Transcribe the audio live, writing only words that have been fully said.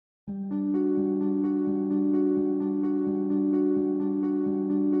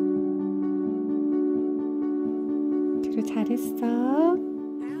드루 잘했어.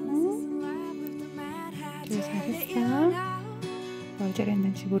 드루 잘했어. 뭘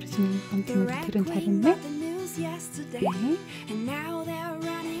잘했는지 모르지만 아무튼 우리 드루는 잘했네.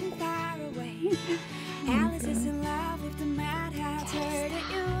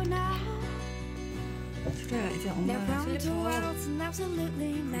 드루야, 이제 엄마 슬리퍼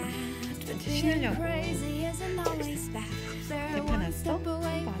신으려고 데펴놨어?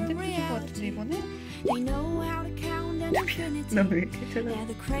 안 데펴진 것 같은데 이번에? 너 왜 이렇게 쳐다봐?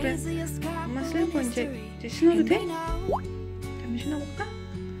 그래, 엄마 슬리퍼 이제 신어도 돼? 한번 신어볼까?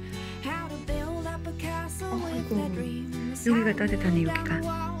 아이고, 여기가 따뜻하네. 여기가.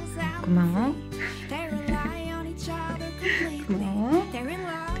 고마워. 고마워.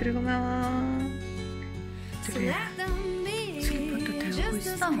 드루 고마워. 드루야, 슬리퍼도 달고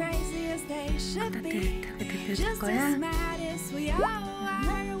있어? 따뜻하게 데펴줄 거야?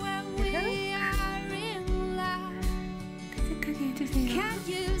 따뜻하게 해주세요.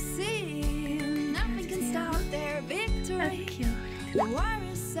 아, 귀여워.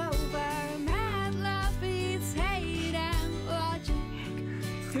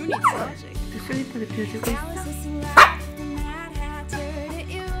 또 슬리퍼 데펴주고 있어?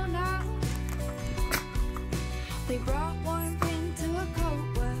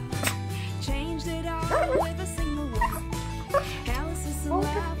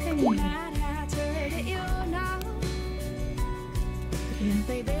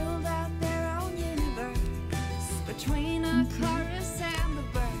 They build out their own universe between a chorus and the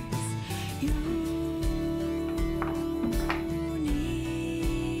birds.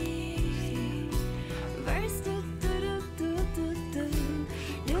 Universe. Do do do do do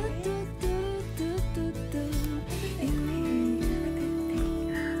do do do do do do. Universe.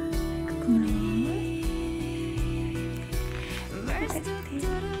 Do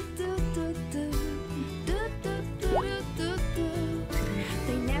do do do do.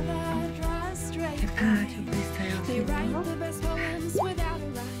 데펴주고 있어요.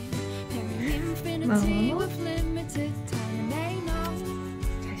 고마워.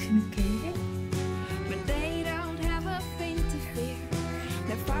 자신있게.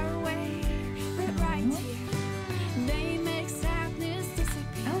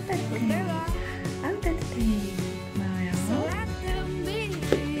 아우 따뜻해. 아우 따뜻해. 고마워요.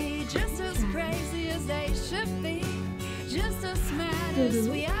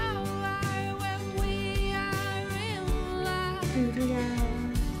 드루야,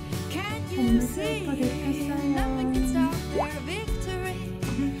 엄마 슬리퍼 데폈어요.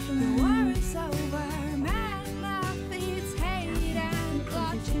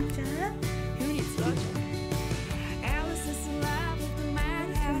 진짜?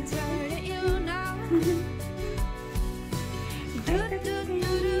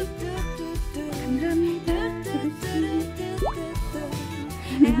 감사합니다.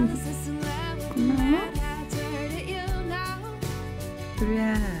 고마워. 드루야,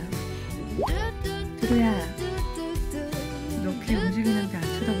 드루야, 너 귀 움직이는데 안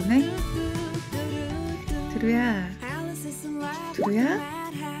쳐다보네? 드루야, 드루야,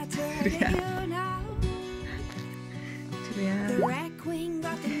 드루야, 드루야.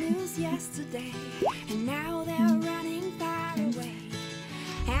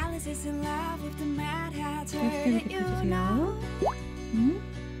 따뜻하게 데펴주세요. 응?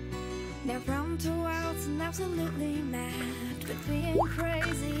 They're from two worlds and absolutely mad, but being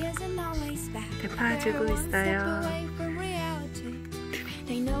crazy isn't always bad. 데펴주고 있어요.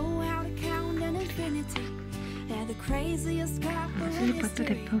 They know how to count an infinity. They're the craziest couple in 슬리퍼 또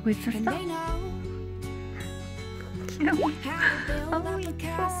history. 데펴오고 있었어? And they know 귀여워. how to build up a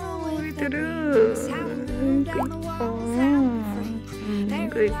castle 우리 with the 드루. beams, how to move down the walls and be free. They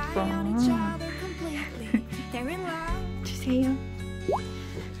rely on each other completely. They're in love. 주세요.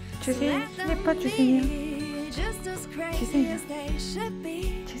 주세요. 슬리퍼 주세요. 주세요. 주세요.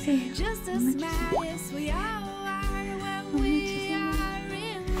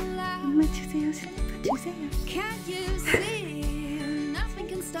 엄마 주세요. 슬리퍼 주세요.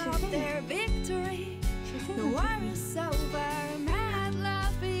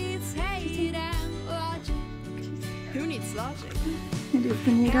 우리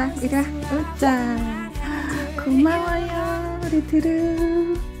분이가 이리 오자. 고마워요. 우리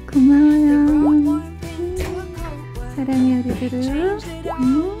드루. 고마워요. 사랑해 우리 드루.